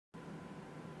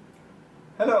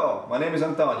Hello, my name is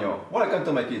Antonio. Welcome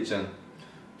to my kitchen.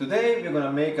 Today we're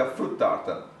gonna make a fruit tart.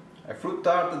 A fruit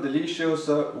tart delicious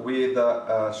with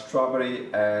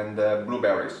strawberry and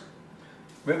blueberries.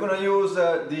 We're gonna use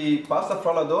the pasta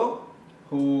frolla dough,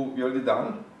 who we already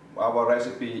done. Our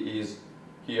recipe is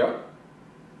here.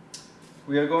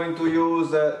 We are going to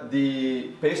use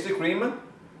the pastry cream,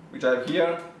 which I have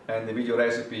here, and the video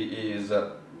recipe is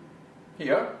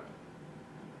here.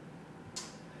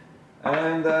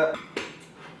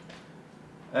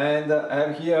 And I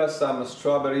have here some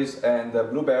strawberries and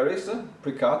blueberries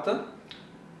pre-cut.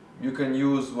 You can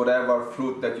use whatever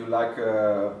fruit that you like.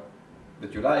 You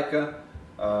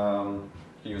can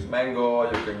use mango,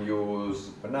 you can use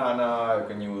banana, you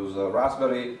can use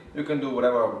raspberry. You can do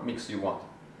whatever mix you want.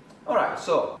 Alright,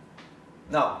 so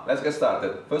now let's get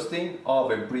started. First thing,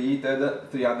 oven preheated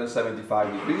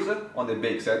 375 degrees on the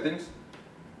bake settings.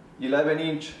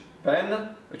 11-inch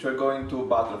pan, which we're going to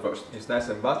butter first. It's nice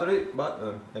and buttery,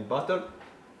 buttered.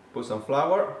 Put some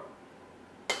flour,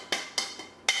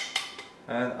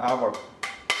 and our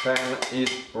pan is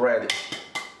ready.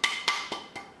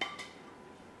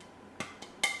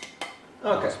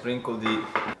 Okay, sprinkle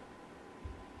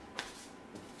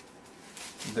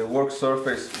the work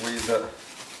surface with some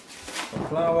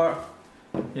flour.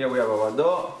 Here we have our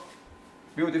dough,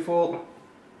 beautiful.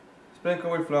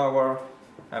 Sprinkle with flour,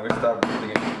 and we start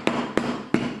building it.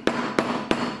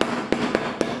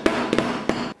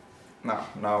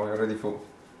 Now we're ready to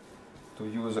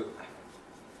use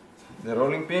the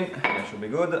rolling pin. That should be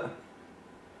good.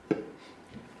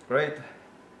 Great.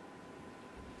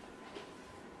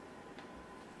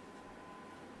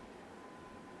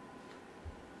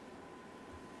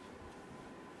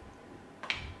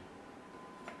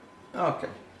 Okay.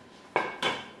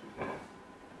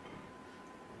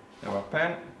 Our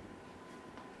pan,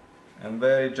 and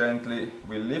very gently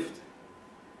we lift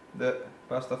the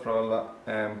pasta frolla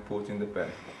and put in the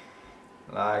pan,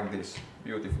 like this.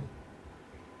 Beautiful.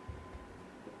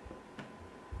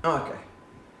 Okay,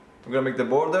 we're gonna make the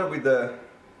border with the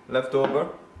leftover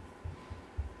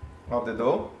of the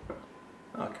dough.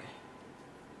 Okay.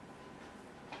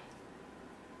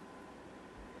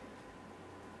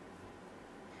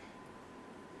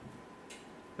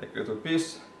 Take a little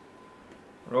piece,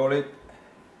 roll it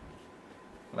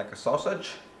like a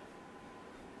sausage.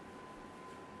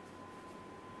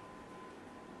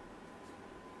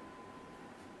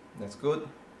 That's good.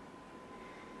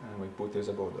 And we put as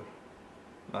a border,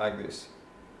 like this.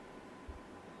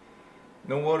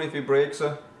 Don't worry if it breaks,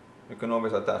 you can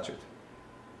always attach it,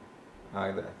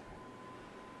 like that.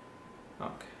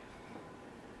 Okay.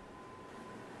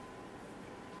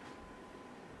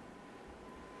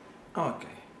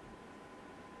 Okay.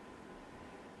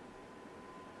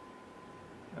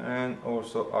 And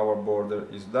also our border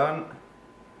is done.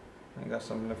 I got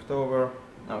some left over.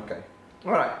 Okay.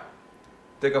 Alright.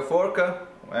 Take a fork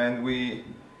and we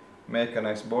make a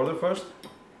nice border first.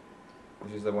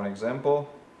 This is the one example.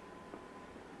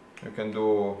 You can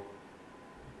do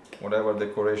whatever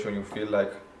decoration you feel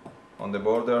like on the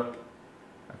border.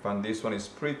 I found this one is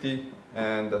pretty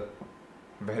and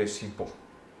very simple.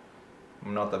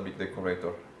 I'm not a big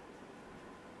decorator.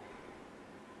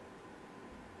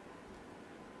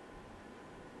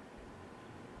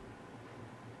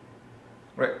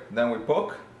 Right, then we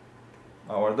poke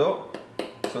our dough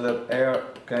so that air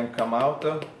can come out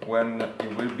when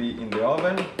it will be in the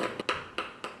oven.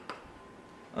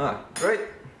 Great!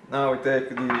 Now we take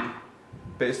the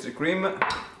pastry cream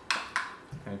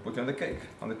and put it on the cake,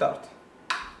 on the tart.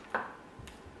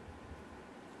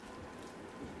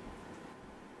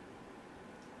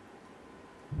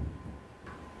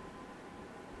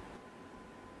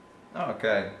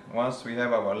 Okay, once we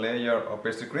have our layer of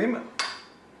pastry cream,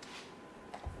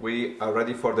 we are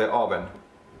ready for the oven.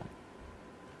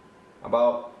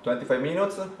 About 25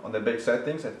 minutes on the bake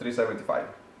settings at 375.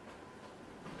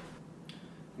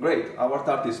 Great, our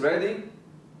tart is ready.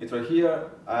 It's right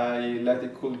here. I let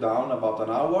it cool down about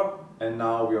an hour, and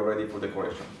now we are ready for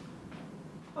decoration.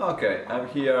 Okay, I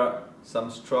have here some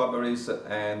strawberries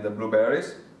and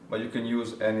blueberries, but you can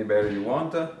use any berry you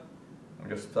want. I'm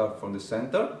just start from the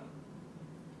center.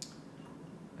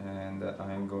 And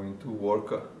I'm going to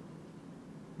work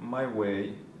my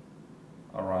way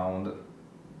around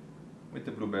with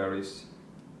the blueberries.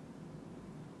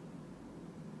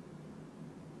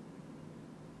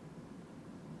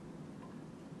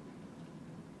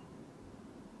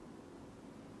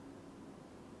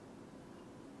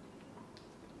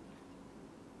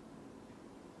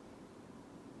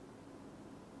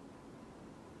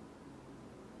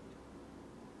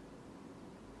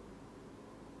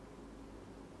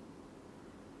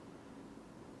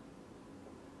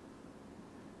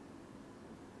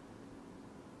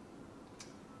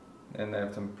 Then I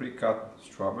have some pre-cut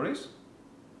strawberries.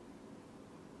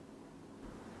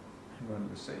 I'm going to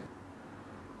do the same.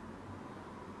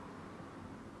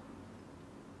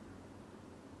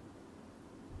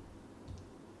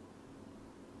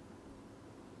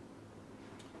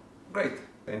 Great!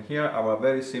 And here our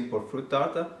very simple fruit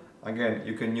tart. Again,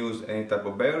 you can use any type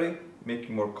of berry, make it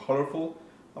more colorful.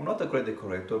 I'm not a great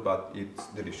decorator, but it's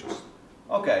delicious.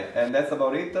 Okay, and that's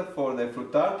about it for the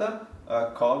fruit tart.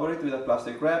 Cover it with a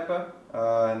plastic wrap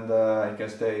and it can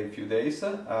stay a few days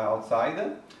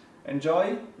outside.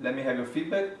 Enjoy, let me have your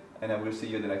feedback, and I will see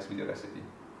you in the next video recipe.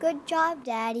 Good job,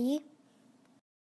 Daddy.